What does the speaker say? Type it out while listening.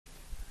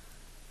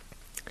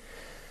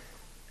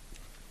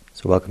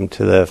So welcome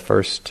to the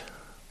first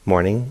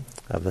morning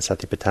of the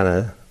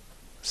Satipatthana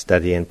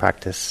study and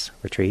practice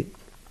retreat.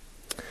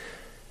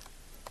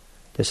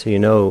 Just so you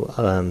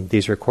know,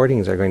 these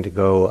recordings are going to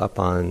go up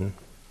online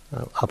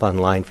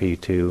for you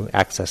to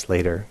access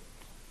later.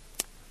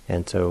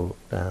 And so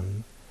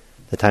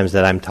the times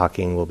that I'm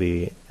talking will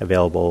be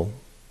available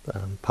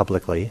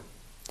publicly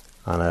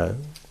on a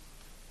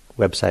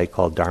website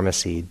called Dharma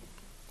Seed.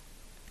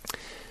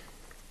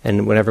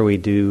 And whenever we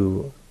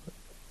do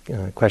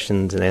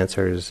questions and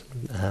answers,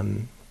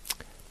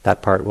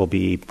 that part will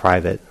be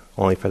private,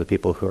 only for the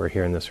people who are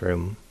here in this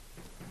room.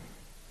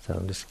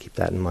 So just keep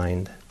that in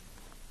mind.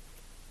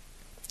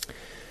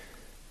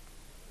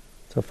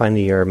 So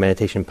finding your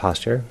meditation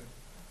posture,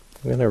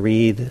 I'm going to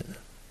read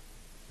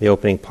the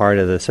opening part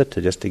of the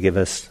sutta just to give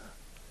us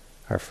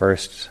our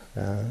first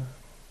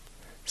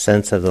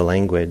sense of the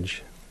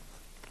language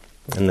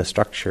and the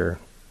structure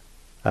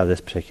of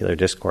this particular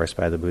discourse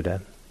by the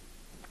Buddha.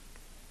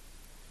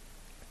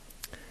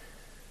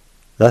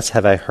 Thus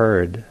have I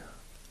heard,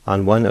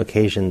 on one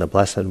occasion the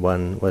Blessed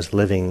One was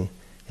living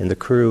in the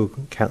Kuru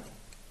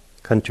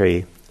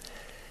country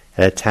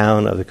at a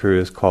town of the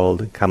Kurus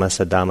called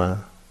Kamasadama.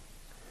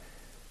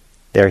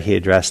 There he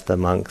addressed the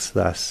monks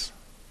thus,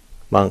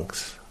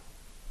 "Monks,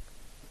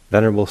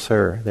 Venerable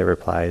Sir," they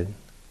replied.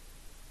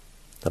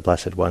 The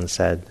Blessed One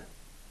said,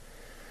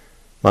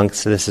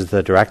 "Monks, this is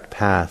the direct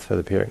path for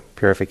the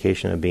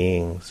purification of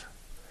beings,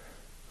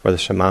 for the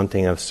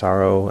surmounting of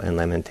sorrow and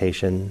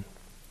lamentation,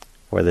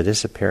 for the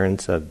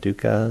disappearance of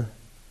dukkha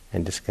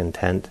and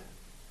discontent,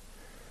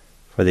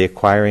 for the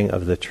acquiring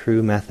of the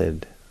true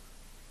method,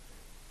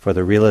 for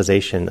the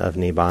realization of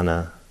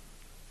nibbana,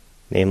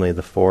 namely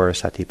the four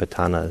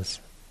satipatthanas."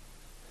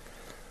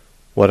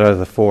 What are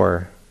the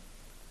four?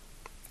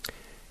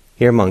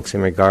 Here, monks,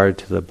 in regard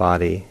to the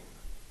body,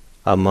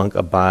 a monk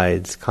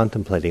abides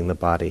contemplating the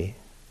body,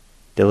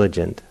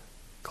 diligent,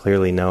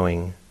 clearly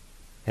knowing,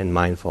 and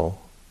mindful,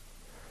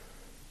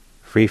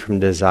 free from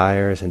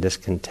desires and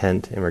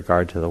discontent in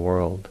regard to the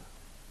world.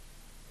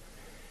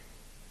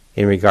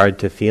 In regard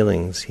to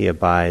feelings, he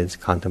abides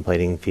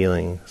contemplating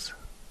feelings,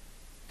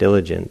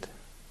 diligent,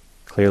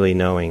 clearly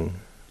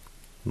knowing,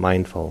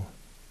 mindful,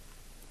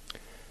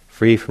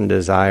 free from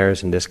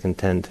desires and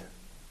discontent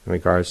in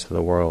regards to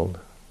the world.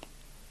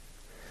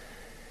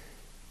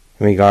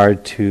 In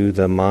regard to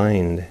the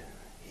mind,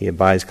 he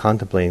abides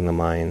contemplating the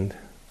mind,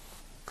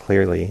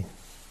 clearly,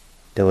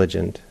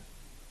 diligent,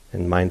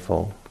 and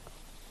mindful.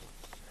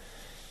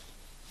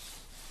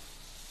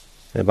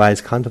 It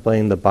abides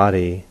contemplating the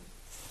body,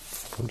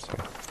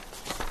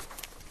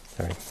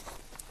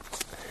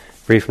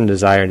 free from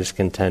desire and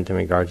discontent in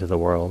regard to the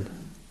world.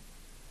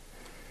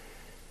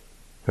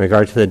 In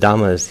regard to the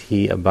Dhammas,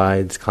 he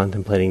abides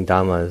contemplating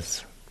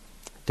Dhammas,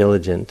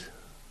 diligent,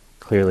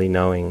 clearly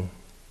knowing,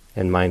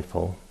 and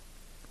mindful,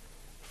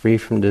 free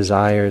from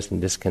desires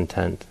and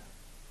discontent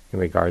in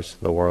regards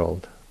to the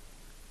world.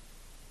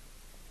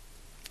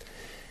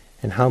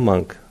 And how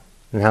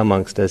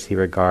monks does he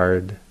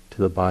regard to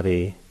the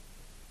body,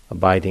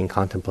 abiding,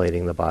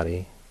 contemplating the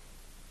body?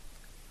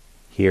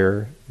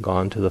 Here,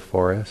 gone to the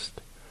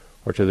forest,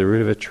 or to the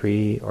root of a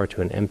tree, or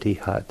to an empty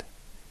hut,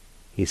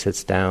 he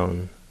sits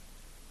down,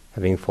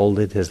 having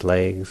folded his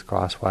legs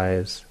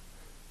crosswise,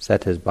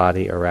 set his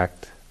body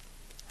erect,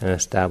 and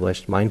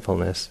established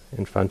mindfulness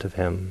in front of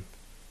him.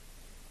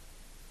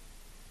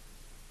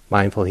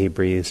 Mindful he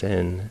breathes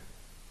in,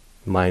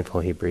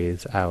 mindful he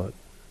breathes out.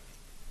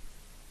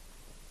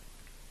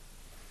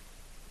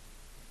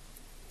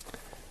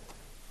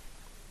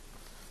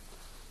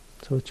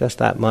 So it's just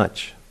that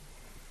much.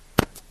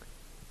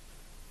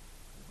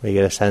 We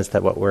get a sense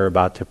that what we're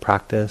about to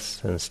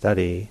practice and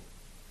study,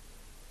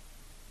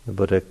 the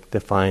Buddha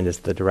defined as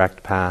the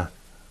direct path,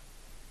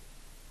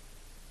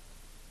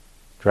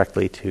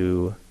 directly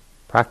to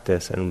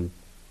practice and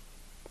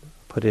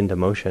put into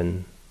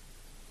motion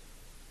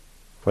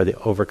for the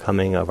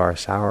overcoming of our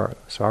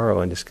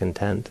sorrow and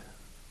discontent,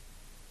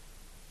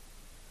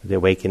 the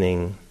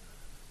awakening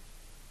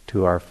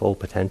to our full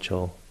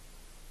potential.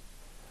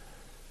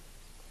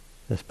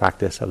 This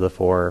practice of the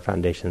four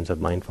foundations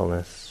of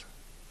mindfulness.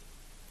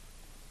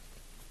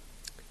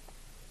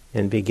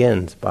 And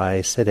begins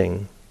by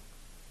sitting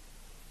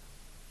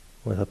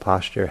with a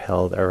posture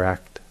held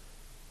erect.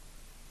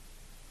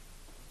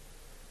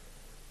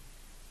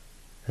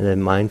 And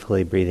then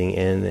mindfully breathing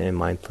in and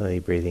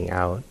mindfully breathing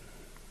out.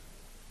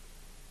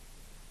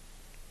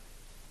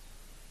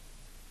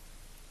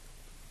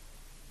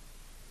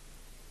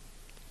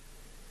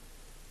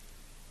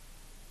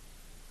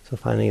 So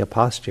finding a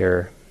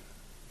posture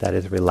that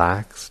is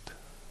relaxed,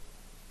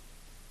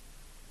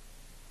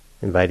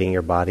 inviting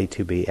your body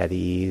to be at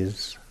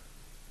ease,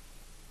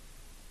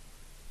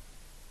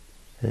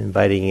 and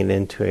inviting it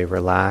into a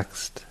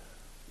relaxed,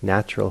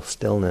 natural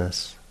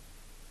stillness.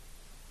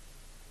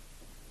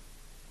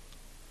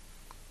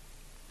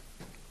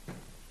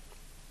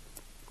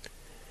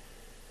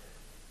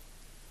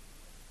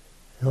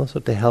 And also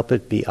to help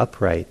it be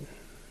upright.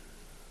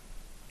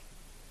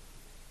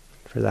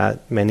 For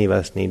that, many of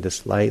us need to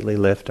slightly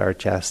lift our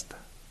chest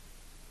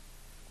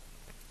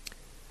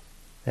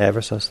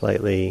ever so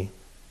slightly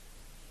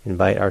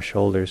invite our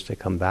shoulders to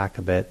come back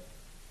a bit,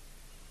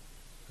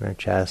 and our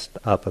chest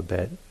up a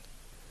bit.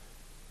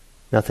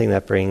 Nothing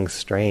that brings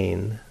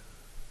strain,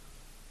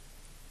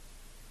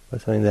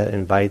 but something that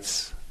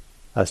invites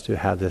us to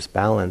have this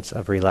balance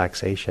of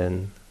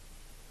relaxation.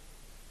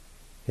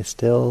 It's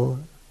still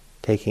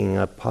taking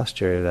a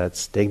posture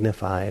that's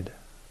dignified,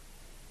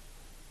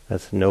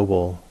 that's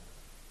noble,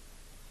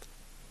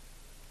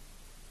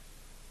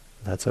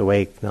 that's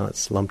awake, not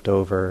slumped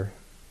over,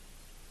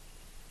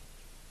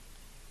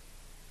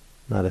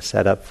 not a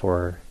setup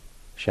for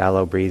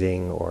shallow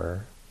breathing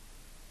or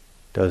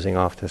dozing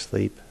off to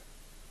sleep.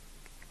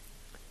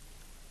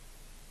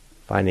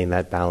 Finding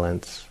that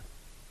balance.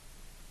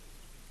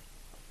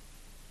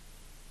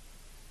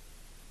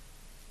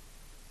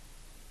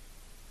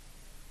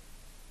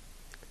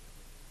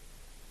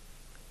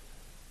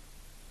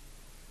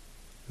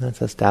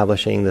 That's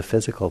establishing the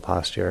physical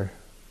posture.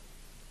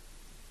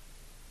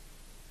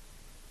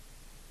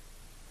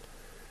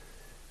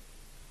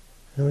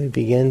 And we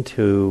begin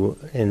to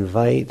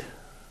invite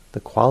the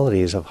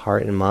qualities of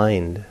heart and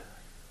mind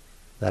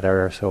that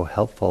are so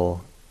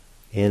helpful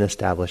in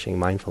establishing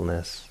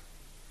mindfulness.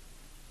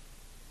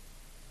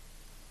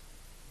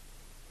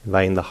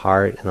 Inviting the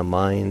heart and the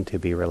mind to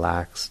be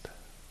relaxed,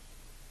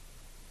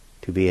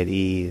 to be at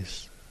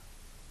ease.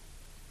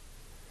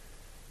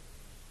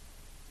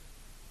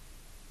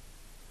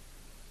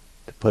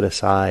 To put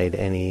aside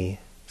any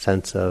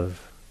sense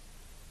of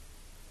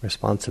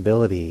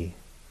responsibility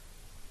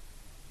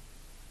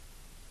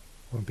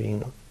or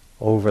being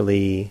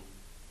overly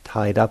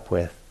tied up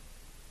with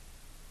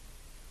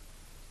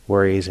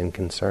worries and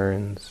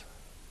concerns.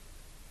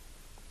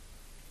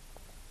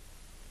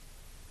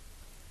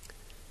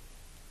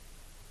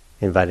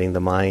 Inviting the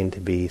mind to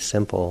be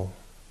simple,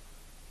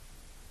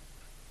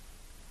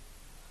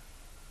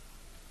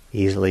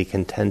 easily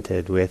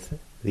contented with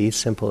these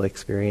simple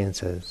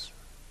experiences.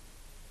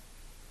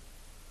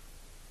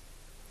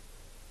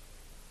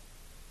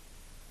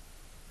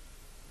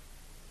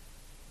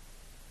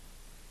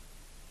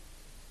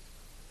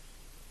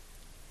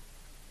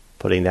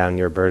 Putting down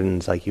your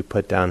burdens like you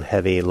put down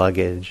heavy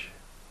luggage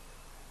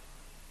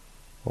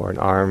or an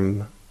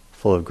arm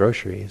full of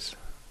groceries.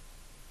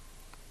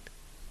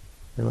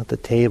 And let the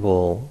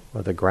table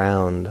or the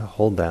ground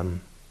hold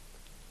them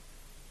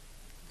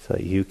so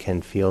that you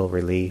can feel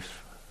relief.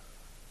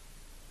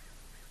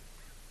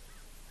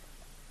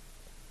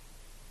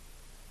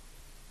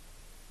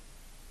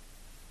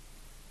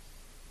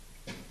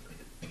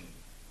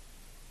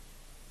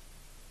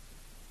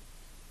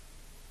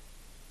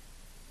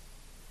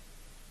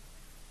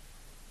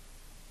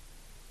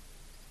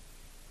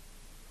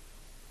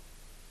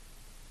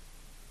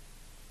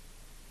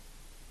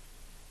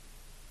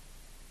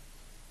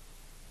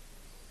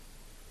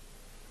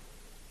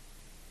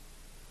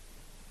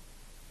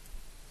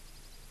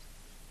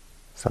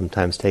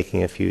 Sometimes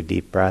taking a few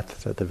deep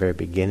breaths at the very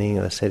beginning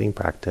of a sitting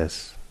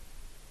practice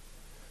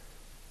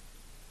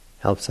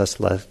helps us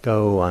let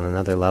go on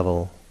another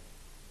level,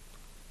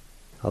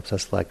 helps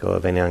us let go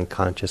of any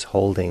unconscious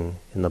holding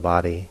in the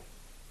body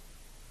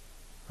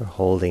or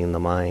holding in the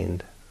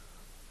mind.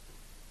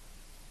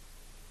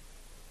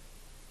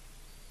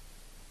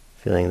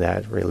 Feeling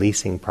that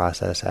releasing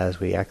process as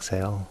we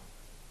exhale.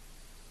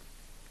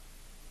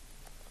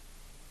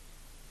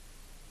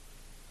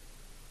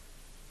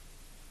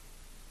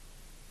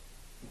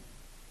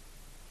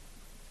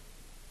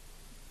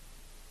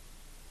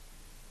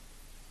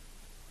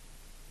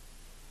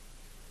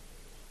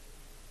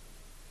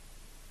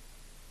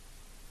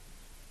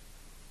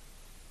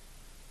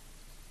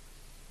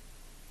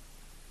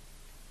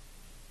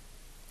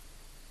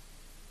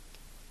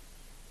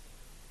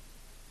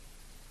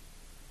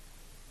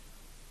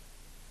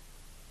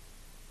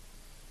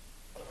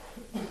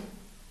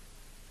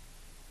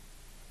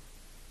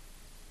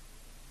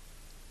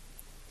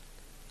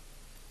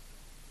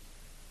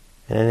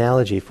 An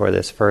analogy for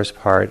this first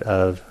part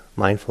of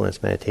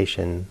mindfulness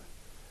meditation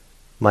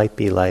might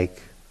be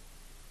like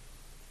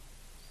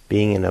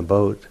being in a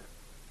boat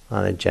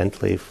on a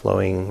gently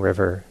flowing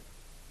river.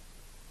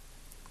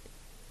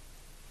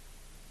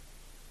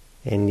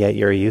 And yet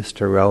you're used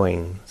to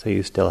rowing, so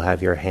you still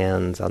have your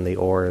hands on the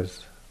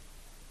oars.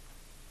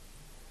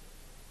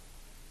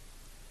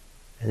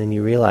 And then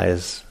you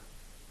realize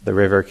the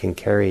river can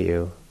carry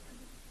you.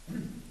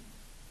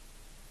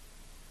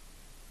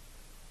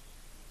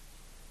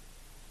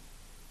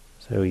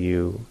 So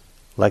you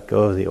let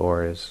go of the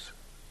oars,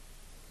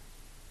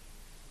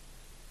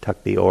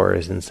 tuck the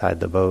oars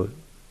inside the boat,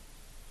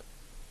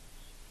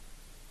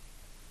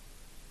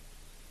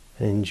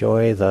 and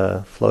enjoy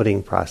the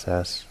floating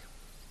process.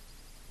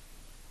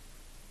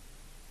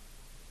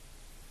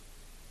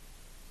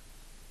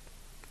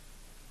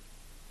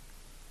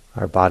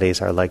 Our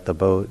bodies are like the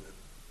boat,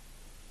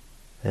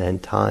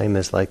 and time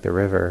is like the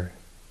river.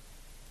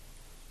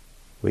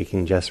 We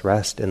can just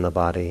rest in the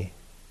body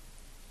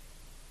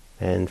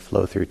and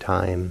flow through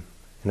time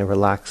in a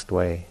relaxed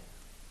way.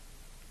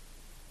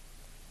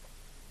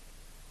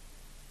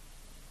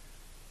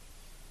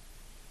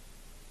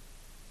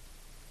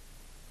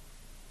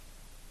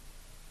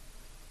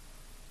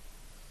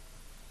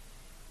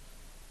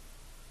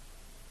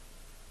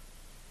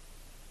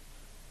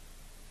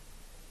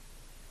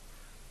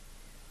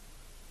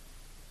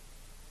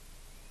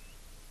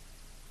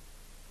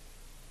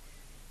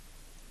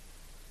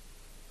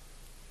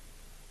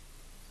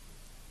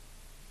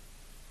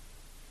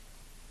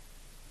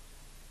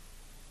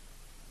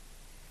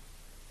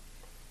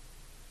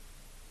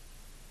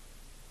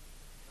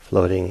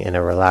 floating in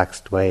a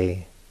relaxed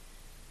way,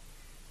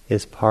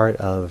 is part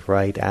of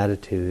right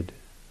attitude.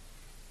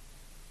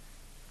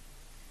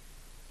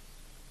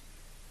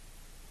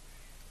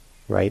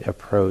 Right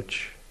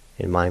approach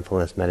in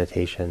mindfulness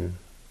meditation,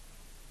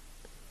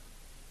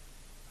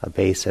 a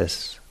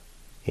basis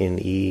in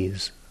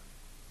ease,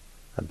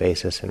 a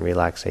basis in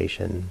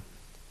relaxation.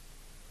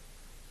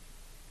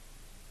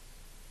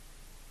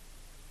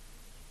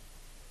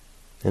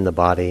 In the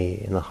body,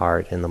 in the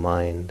heart, in the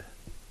mind.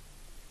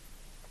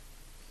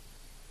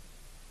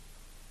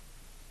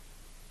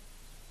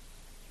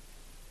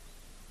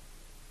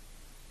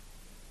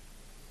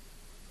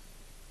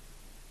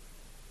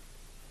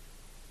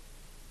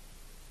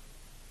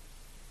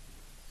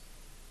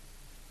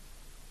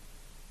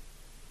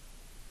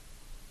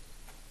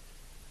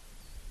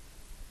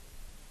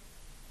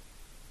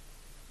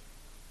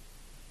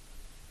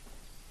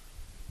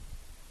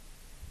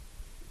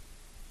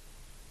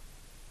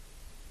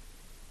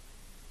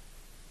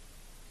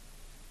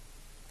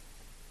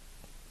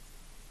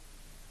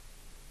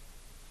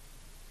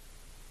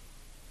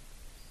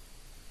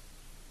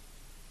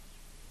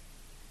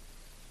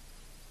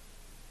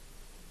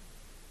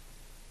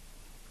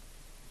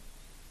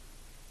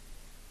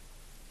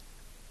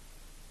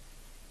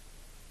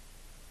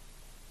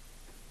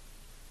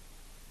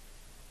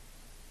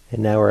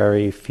 And now wherever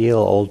you feel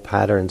old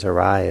patterns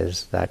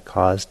arise that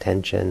cause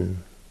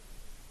tension,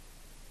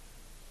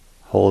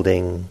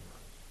 holding,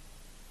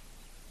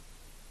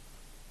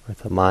 or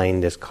the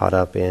mind is caught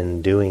up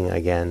in doing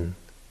again,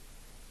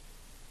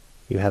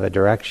 you have a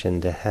direction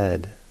to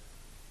head,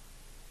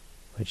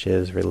 which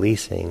is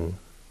releasing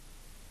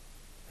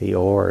the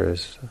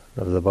oars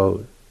of the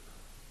boat.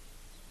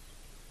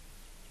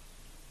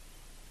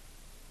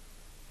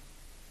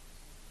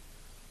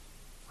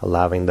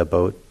 Allowing the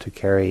boat to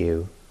carry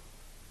you.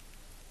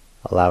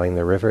 Allowing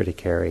the river to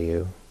carry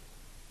you.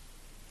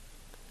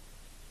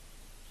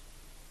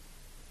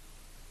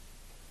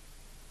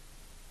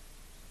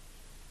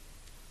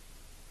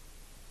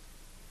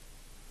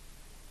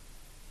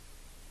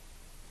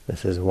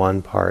 This is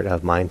one part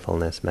of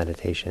mindfulness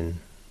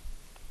meditation.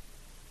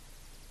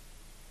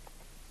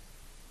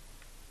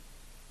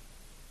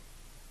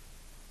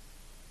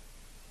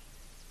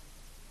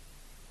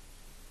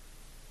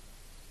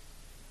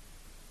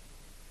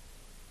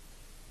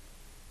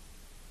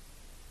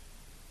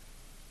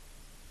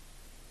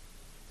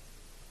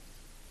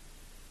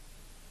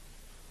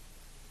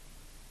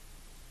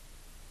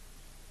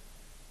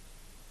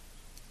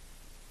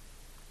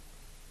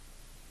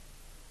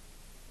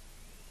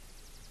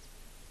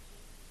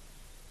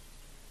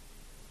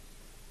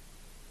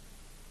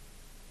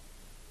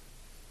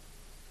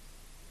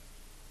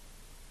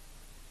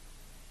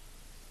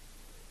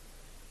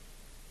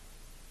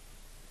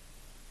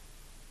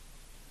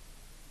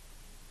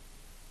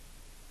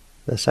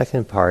 The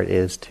second part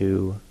is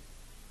to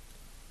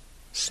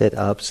sit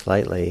up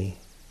slightly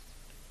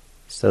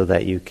so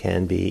that you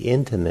can be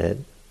intimate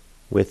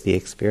with the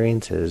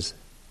experiences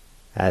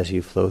as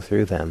you flow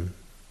through them,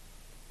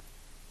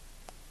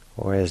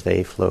 or as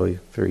they flow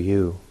through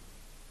you.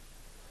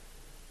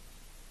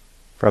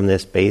 From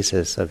this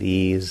basis of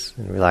ease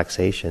and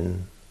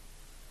relaxation,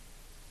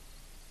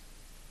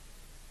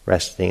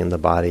 resting in the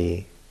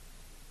body,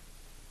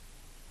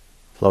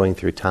 flowing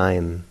through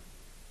time,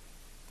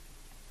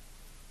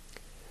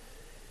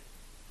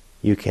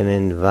 you can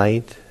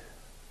invite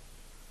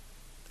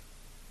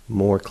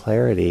more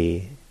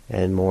clarity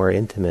and more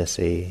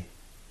intimacy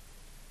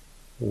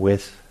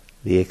with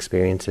the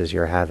experiences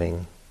you're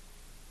having.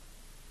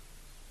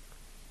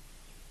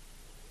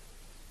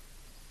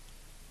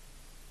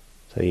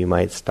 So you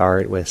might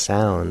start with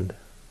sound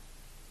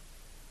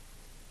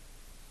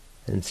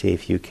and see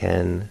if you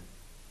can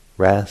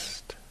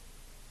rest,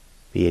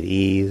 be at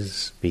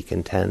ease, be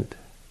content,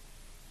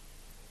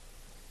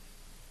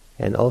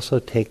 and also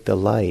take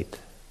delight.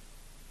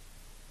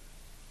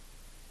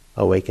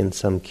 Awaken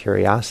some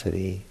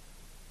curiosity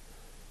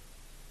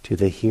to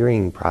the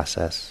hearing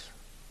process.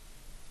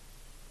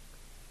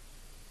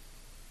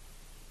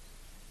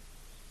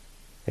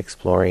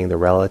 Exploring the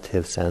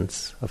relative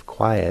sense of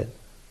quiet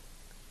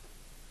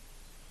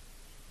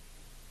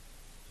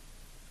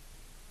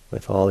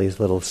with all these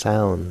little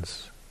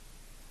sounds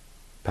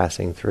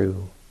passing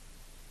through.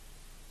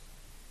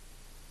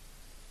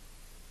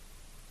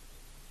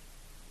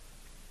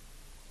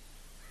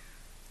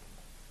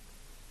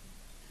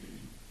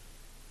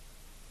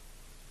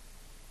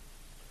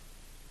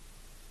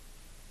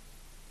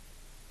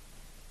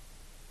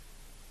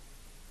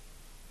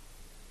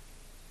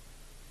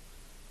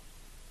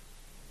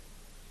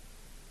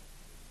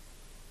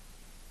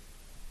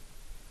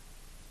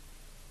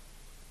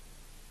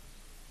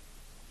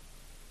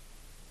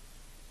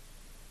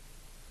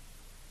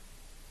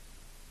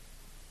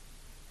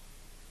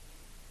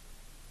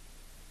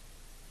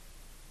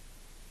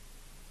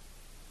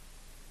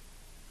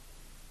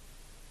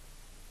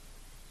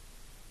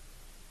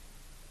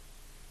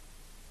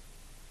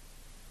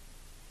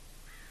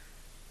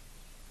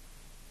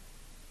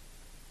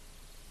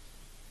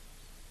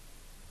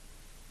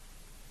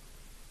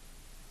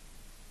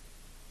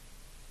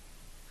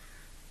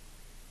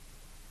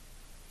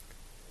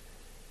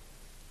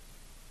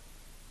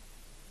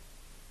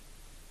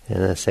 In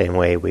the same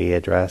way we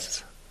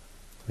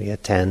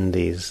attend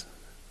these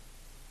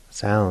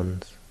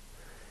sounds,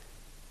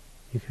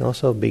 you can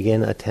also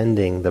begin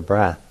attending the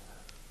breath,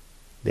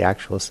 the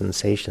actual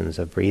sensations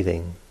of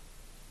breathing.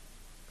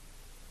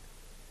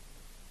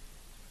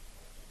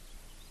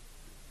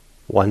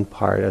 One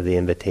part of the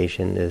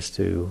invitation is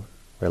to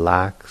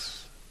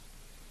relax,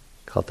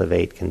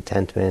 cultivate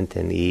contentment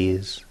and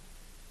ease.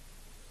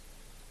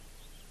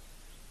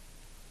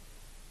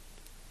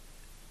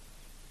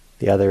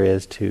 The other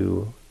is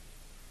to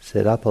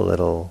sit up a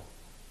little,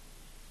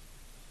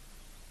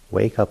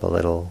 wake up a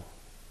little,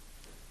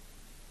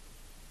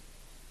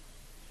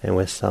 and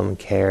with some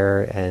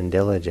care and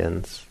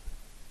diligence,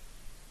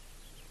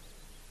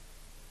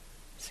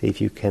 see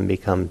if you can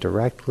become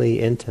directly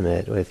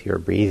intimate with your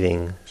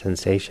breathing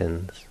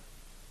sensations.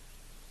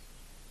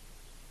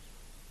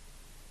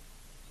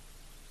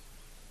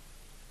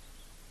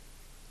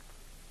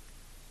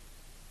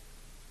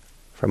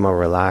 From a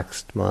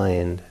relaxed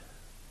mind,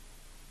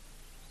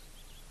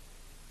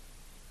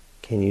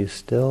 can you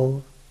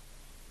still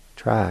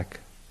track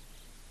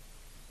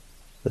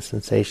the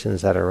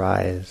sensations that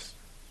arise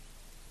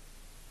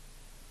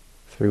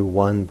through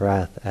one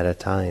breath at a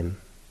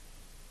time?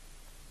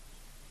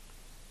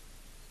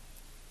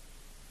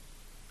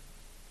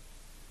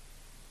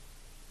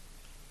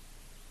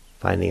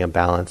 Finding a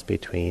balance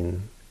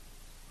between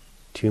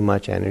too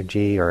much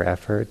energy or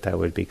effort that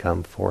would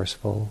become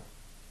forceful,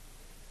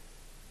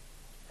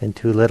 and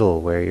too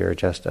little where you're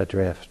just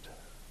adrift.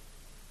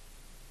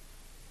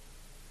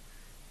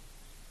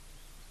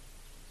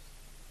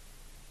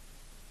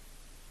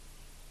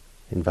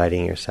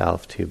 Inviting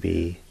yourself to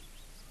be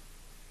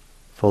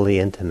fully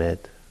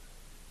intimate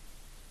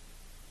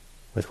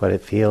with what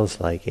it feels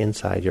like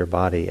inside your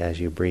body as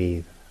you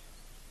breathe.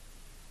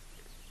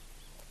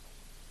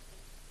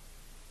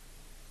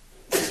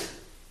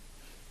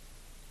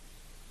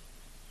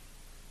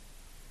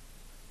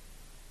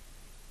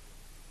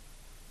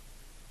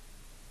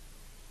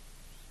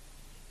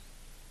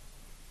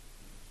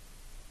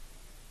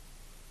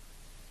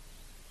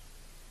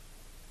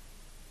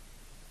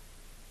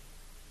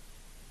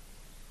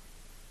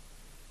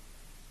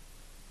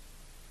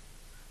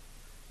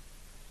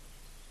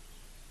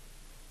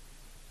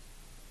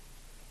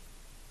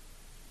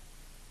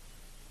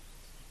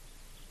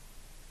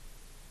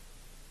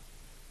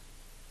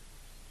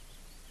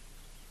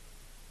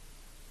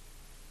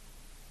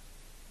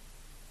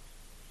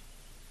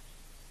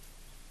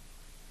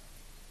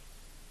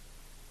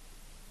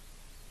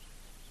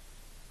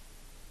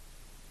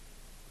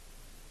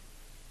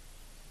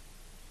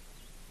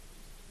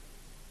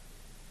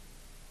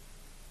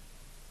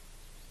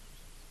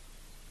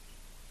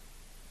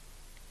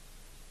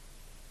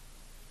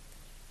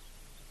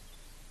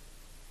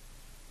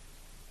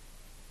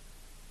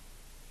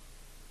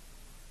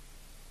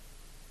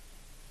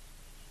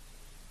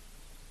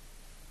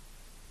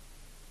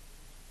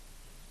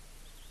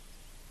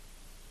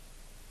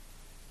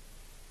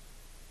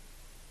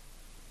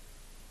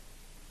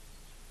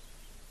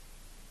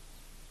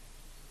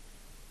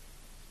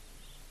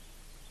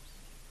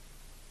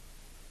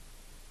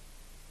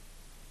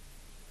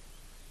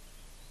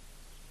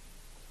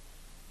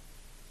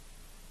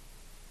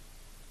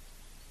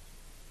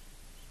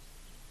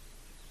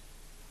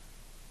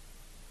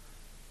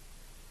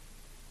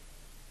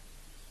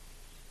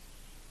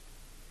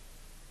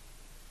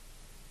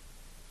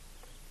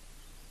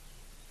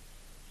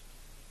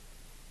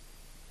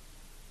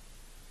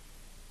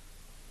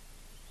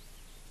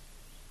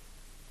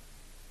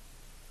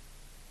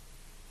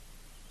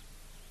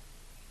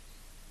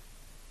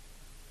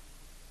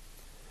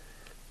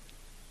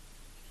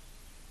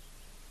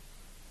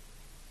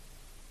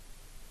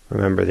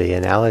 Remember, the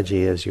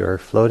analogy is you're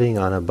floating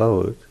on a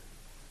boat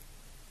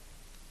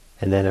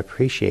and then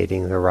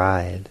appreciating the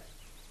ride.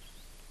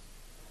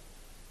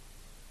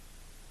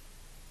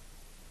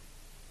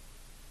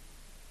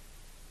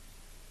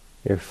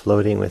 You're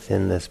floating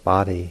within this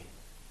body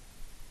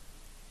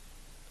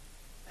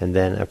and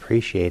then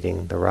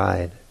appreciating the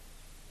ride.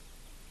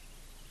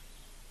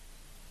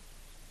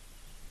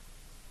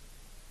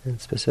 And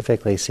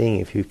specifically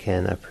seeing if you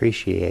can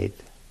appreciate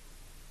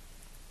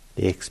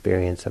the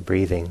experience of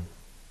breathing.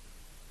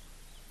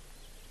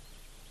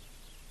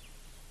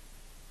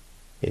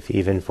 If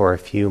even for a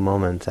few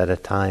moments at a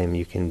time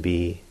you can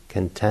be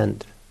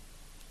content,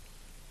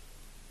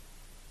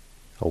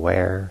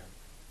 aware,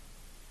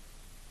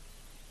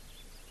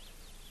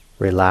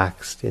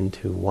 relaxed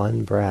into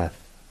one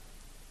breath,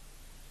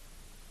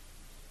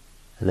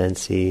 and then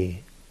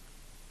see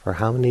for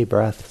how many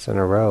breaths in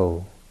a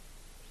row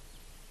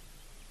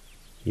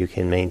you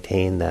can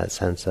maintain that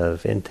sense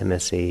of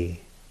intimacy,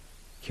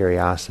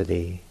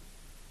 curiosity,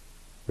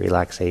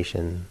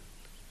 relaxation,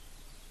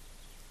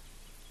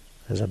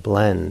 as a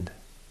blend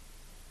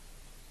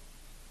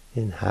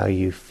in how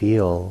you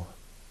feel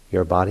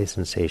your body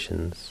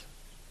sensations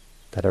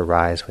that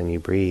arise when you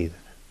breathe.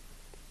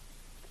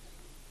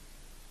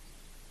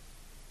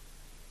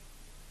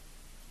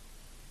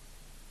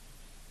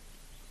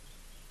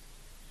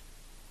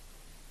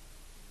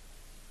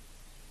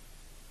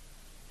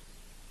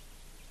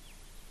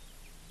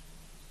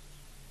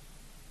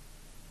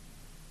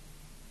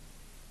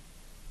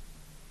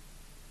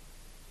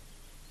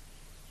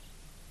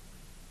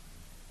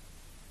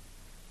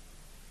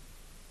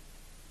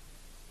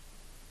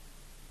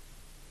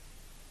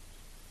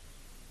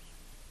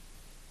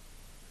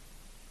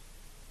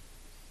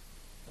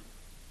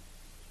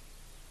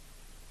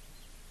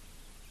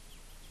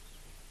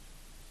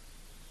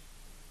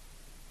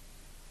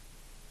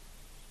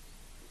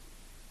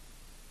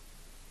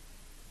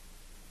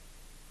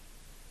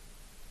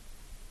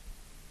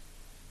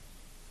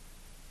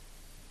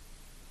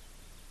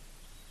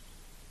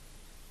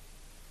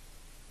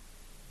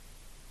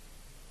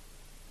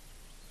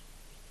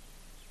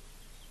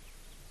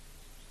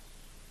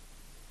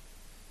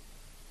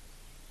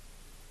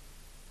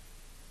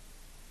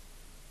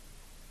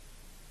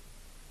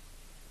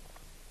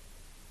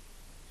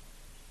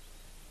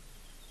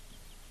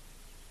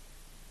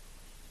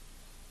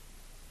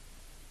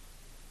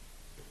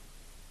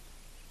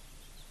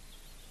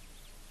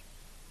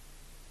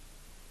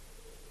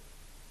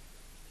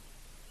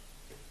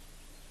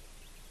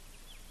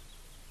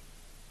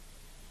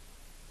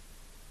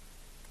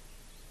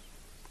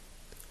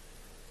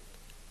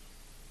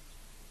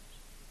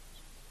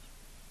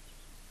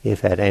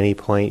 If at any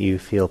point you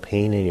feel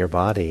pain in your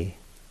body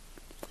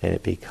and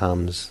it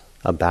becomes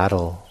a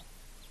battle,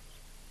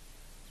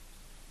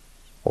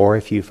 or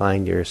if you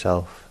find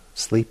yourself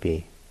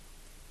sleepy,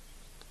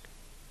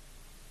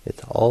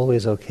 it's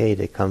always okay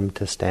to come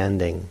to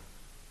standing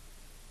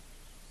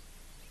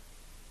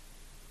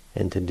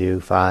and to do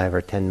 5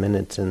 or 10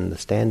 minutes in the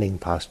standing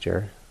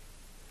posture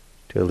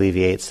to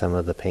alleviate some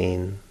of the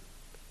pain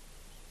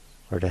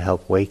or to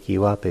help wake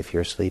you up if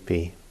you're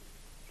sleepy.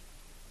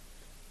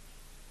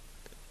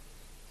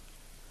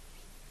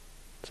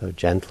 So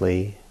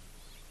gently,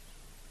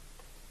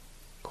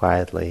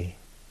 quietly,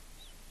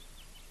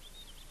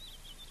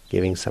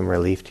 giving some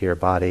relief to your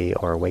body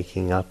or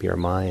waking up your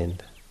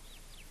mind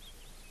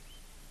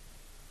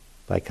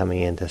by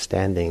coming into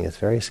standing is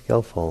very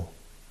skillful.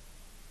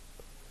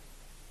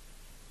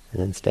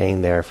 And then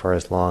staying there for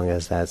as long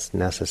as that's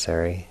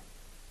necessary,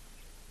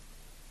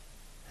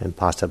 and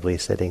possibly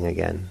sitting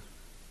again.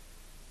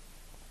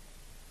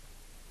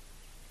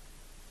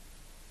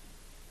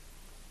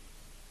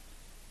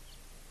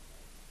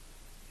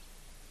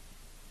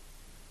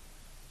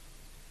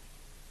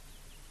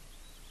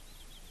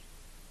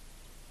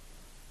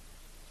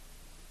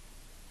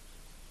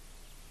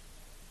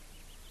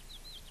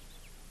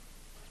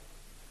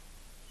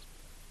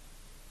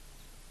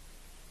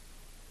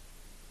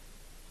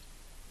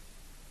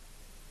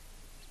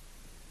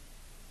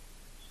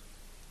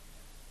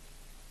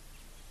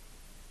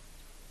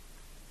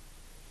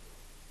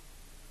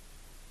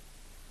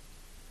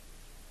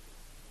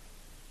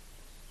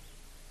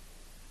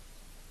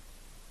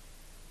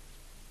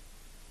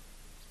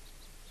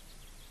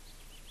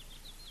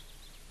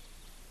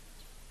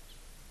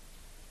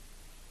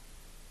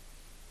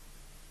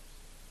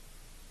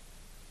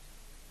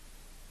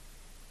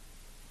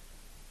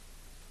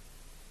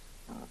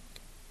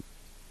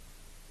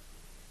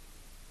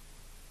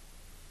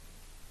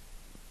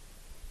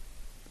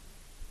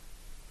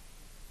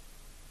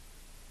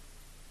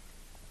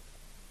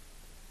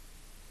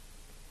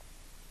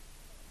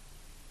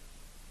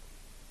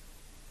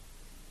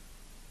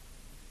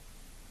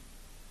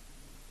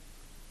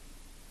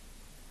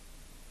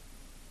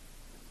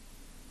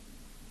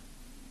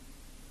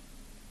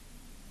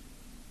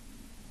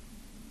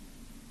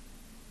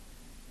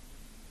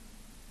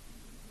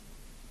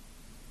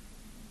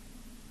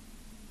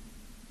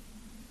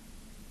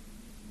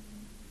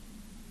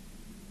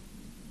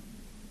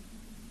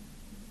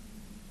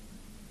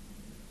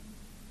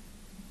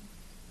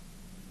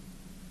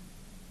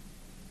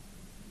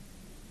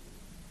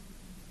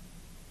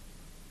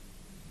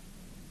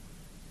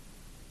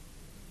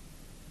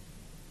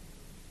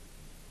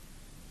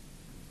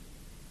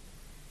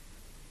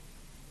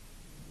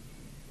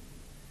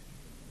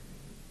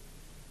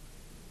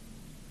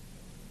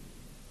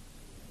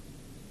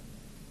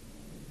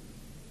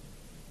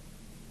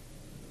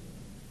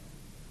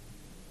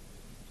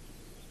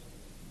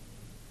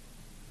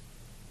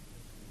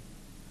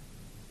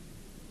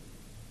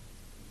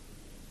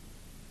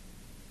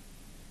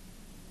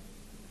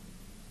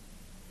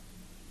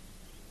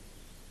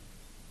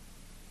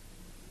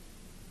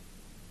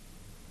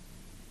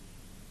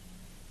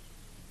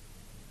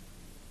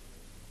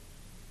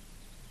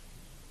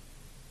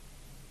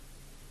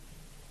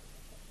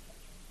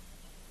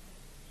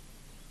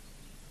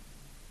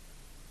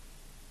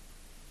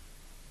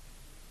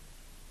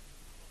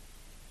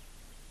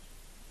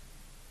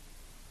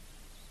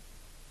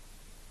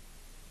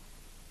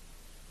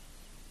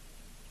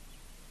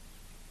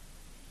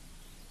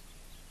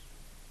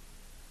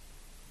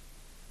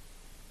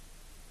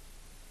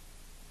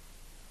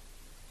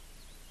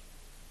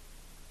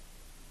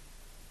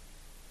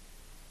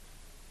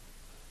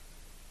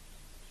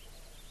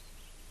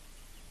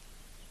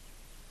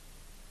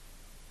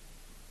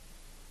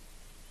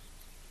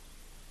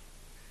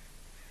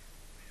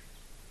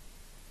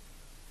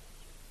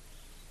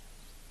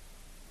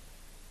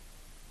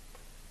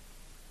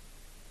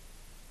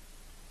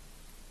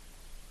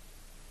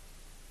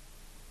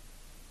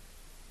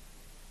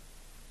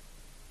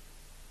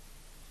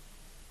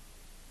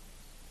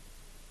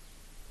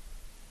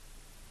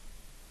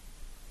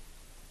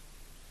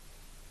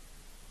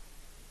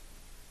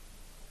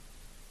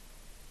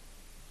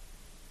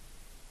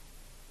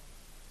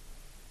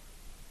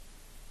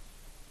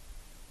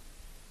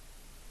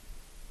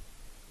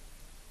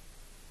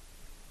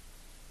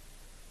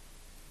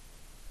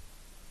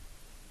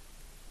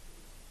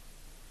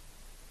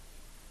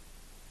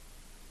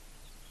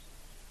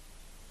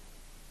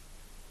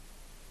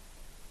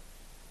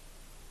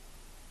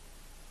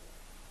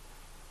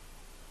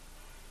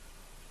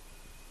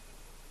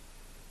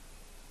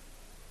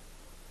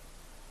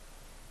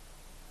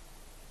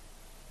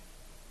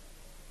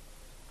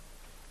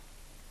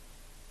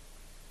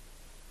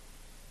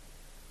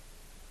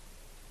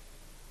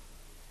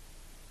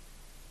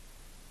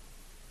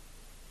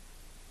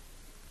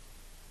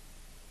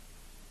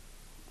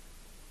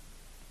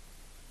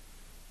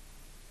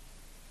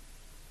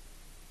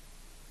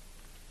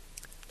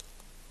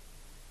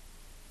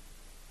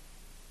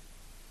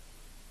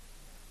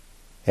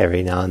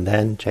 Every now and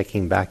then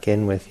checking back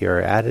in with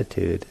your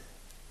attitude.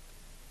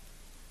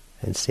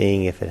 and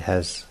seeing if it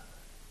has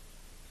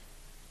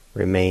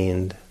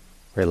remained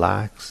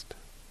relaxed,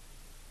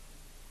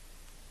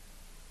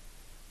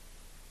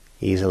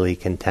 easily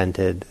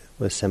contented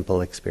with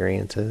simple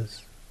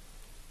experiences.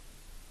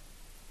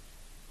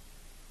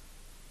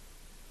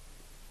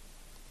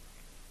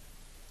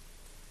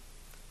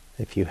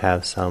 If you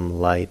have some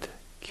light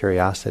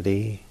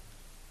curiosity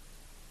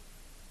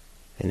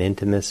and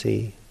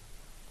intimacy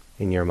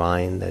in your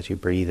mind as you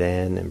breathe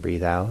in and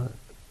breathe out,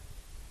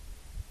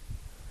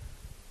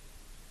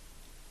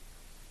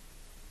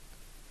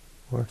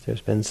 or if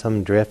there's been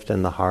some drift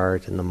in the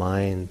heart and the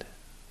mind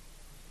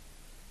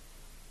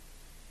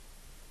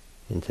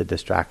into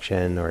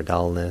distraction or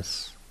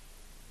dullness,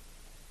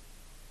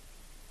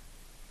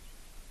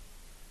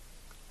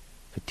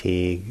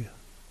 fatigue,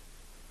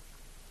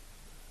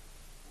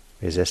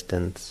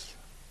 resistance.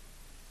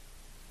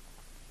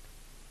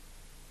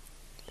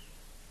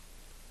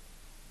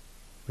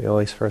 We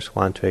always first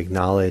want to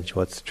acknowledge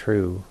what's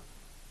true,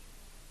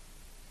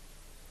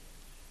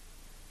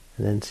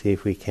 and then see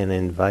if we can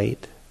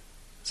invite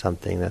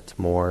something that's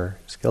more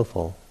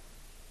skillful.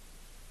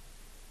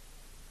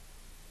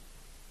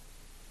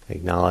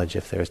 Acknowledge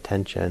if there's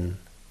tension,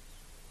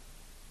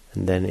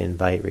 and then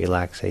invite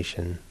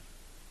relaxation.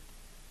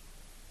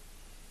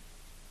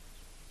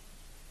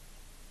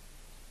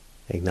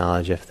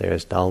 Acknowledge if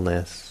there's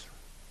dullness,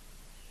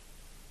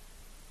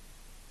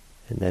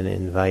 and then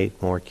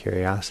invite more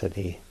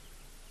curiosity.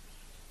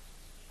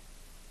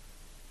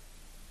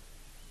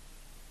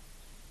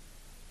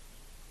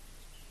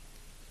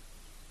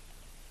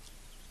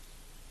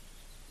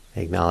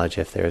 Acknowledge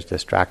if there's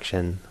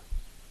distraction,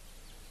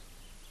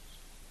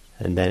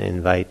 and then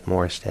invite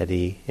more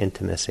steady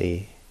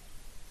intimacy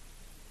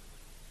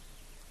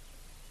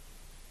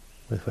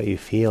with what you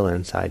feel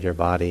inside your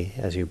body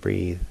as you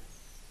breathe.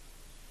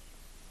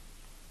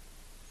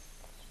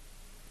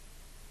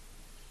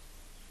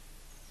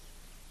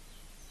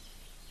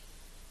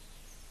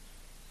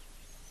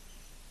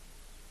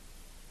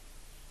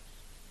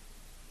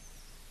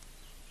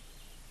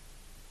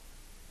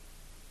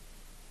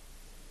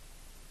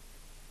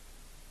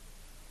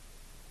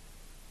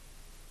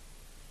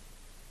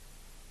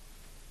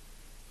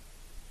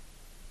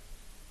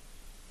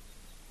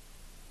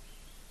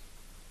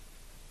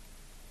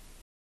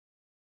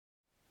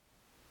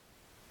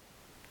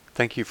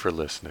 Thank you for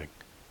listening.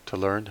 To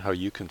learn how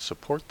you can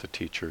support the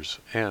teachers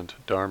and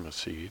Dharma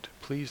Seed,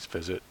 please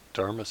visit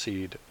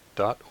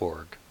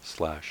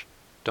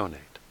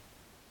dharmaseed.org/donate.